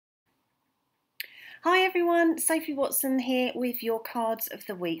Hi everyone, Sophie Watson here with your cards of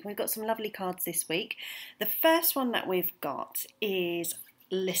the week. We've got some lovely cards this week. The first one that we've got is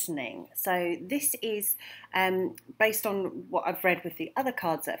listening. So this is based on what I've read with the other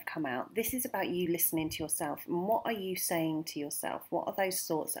cards that have come out. This is about you listening to yourself and what are you saying to yourself? What are those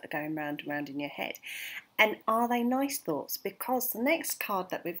thoughts that are going round and round in your head? And are they nice thoughts? Because the next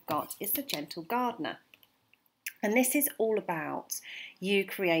card that we've got is the Gentle Gardener. And this is all about you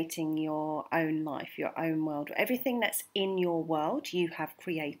creating your own life, your own world. Everything that's in your world, you have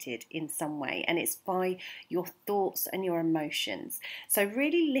created in some way, and it's by your thoughts and your emotions. So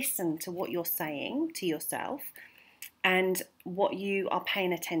really listen to what you're saying to yourself and what you are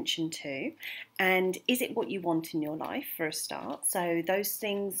paying attention to, and is it what you want in your life for a start? So those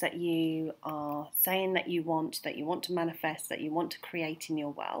things that you are saying that you want to manifest, that you want to create in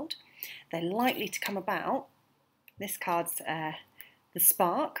your world, they're likely to come about. This card's the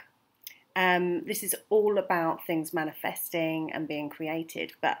Spark. This is all about things manifesting and being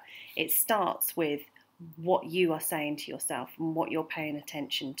created, but it starts with what you are saying to yourself and what you're paying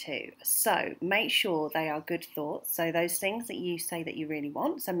attention to. So make sure they are good thoughts. So those things that you say that you really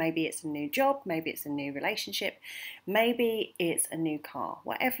want. So maybe it's a new job, maybe it's a new relationship, maybe it's a new car,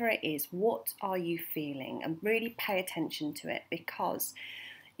 whatever it is, what are you feeling? And really pay attention to it, because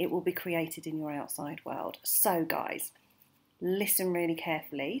it will be created in your outside world. So guys, listen really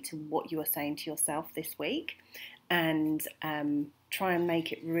carefully to what you are saying to yourself this week, and try and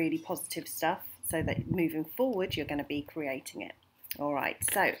make it really positive stuff so that moving forward you're going to be creating it. All right,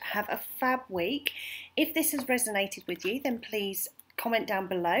 so have a fab week. If this has resonated with you, then please comment down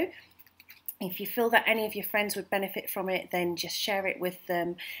below. If you feel that any of your friends would benefit from it, then just share it with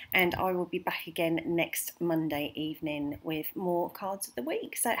them, and I will be back again next Monday evening with more cards of the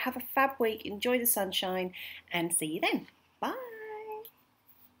week. So have a fab week, enjoy the sunshine, and see you then.